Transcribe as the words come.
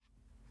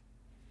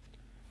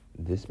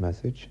This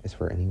message is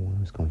for anyone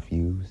who's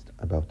confused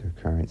about their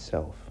current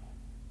self.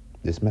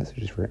 This message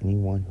is for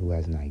anyone who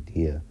has an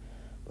idea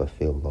but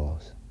feel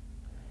lost.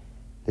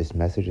 This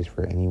message is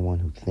for anyone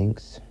who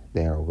thinks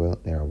they are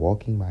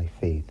walking by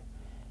faith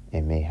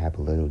and may have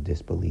a little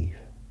disbelief.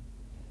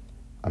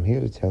 I'm here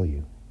to tell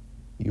you,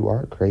 you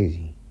are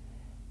crazy,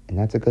 and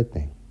that's a good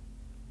thing.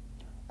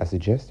 I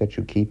suggest that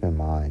you keep in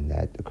mind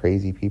that the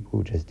crazy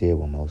people just did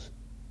what most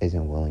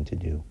isn't willing to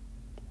do.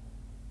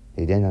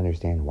 They didn't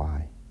understand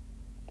why.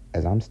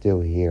 As I'm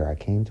still here, I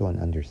came to an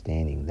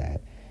understanding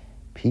that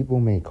people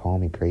may call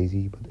me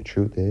crazy, but the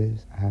truth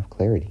is, I have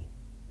clarity.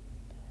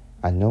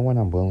 I know what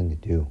I'm willing to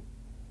do.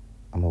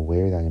 I'm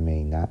aware that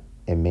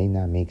it may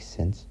not make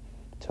sense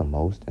to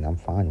most, and I'm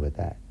fine with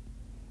that.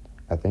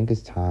 I think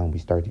it's time we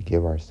start to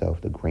give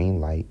ourselves the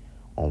green light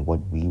on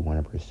what we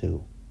want to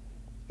pursue.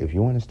 If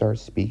you want to start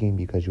speaking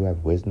because you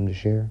have wisdom to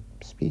share,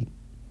 speak.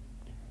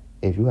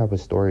 If you have a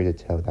story to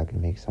tell that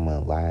can make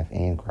someone laugh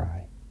and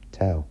cry,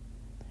 tell.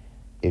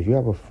 If you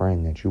have a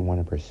friend that you want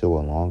to pursue a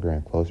longer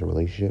and closer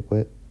relationship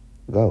with,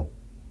 go.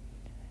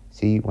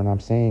 See, what I'm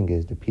saying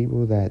is the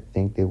people that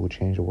think they will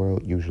change the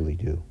world usually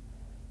do.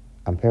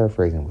 I'm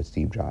paraphrasing what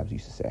Steve Jobs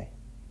used to say.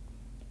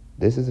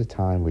 This is a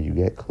time where you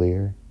get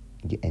clear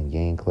and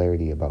gain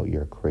clarity about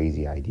your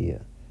crazy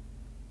idea.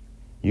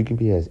 You can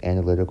be as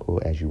analytical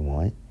as you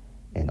want,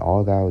 and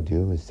all that will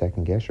do is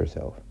second guess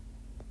yourself.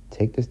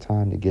 Take this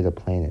time to get a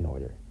plan in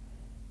order.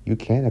 You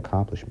can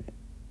accomplish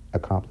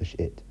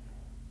it.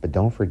 But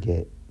don't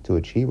forget, to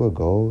achieve a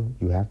goal,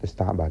 you have to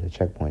stop by the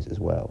checkpoints as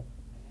well.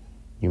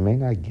 You may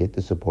not get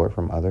the support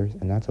from others,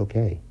 and that's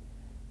okay.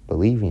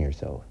 Believe in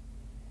yourself.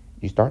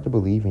 You start to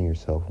believe in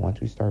yourself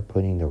once you start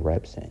putting the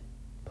reps in.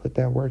 Put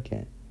that work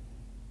in.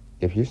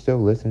 If you're still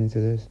listening to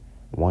this,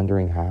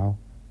 wondering how,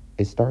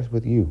 it starts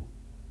with you.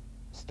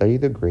 Study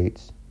the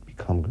greats,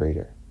 become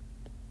greater.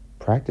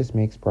 Practice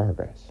makes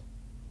progress.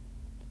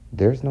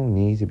 There's no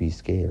need to be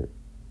scared,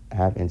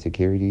 have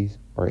insecurities,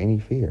 or any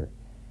fear.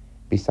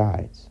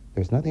 Besides,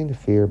 there's nothing to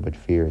fear but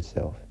fear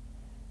itself.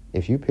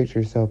 If you picture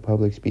yourself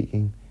public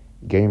speaking,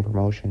 getting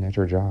promotion at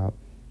your job,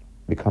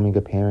 becoming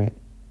a parent,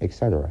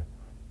 etc.,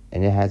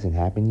 and it hasn't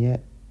happened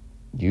yet,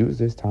 use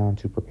this time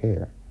to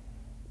prepare.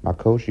 My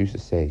coach used to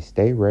say,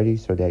 stay ready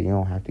so that you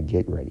don't have to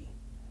get ready.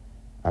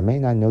 I may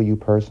not know you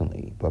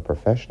personally, but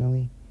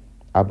professionally,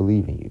 I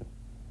believe in you.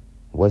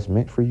 What's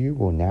meant for you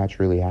will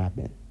naturally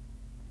happen.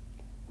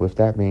 With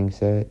that being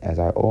said, as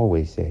I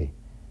always say,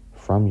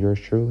 from yours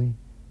truly,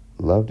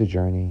 love the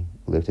journey,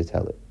 live to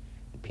tell it.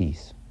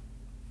 Peace.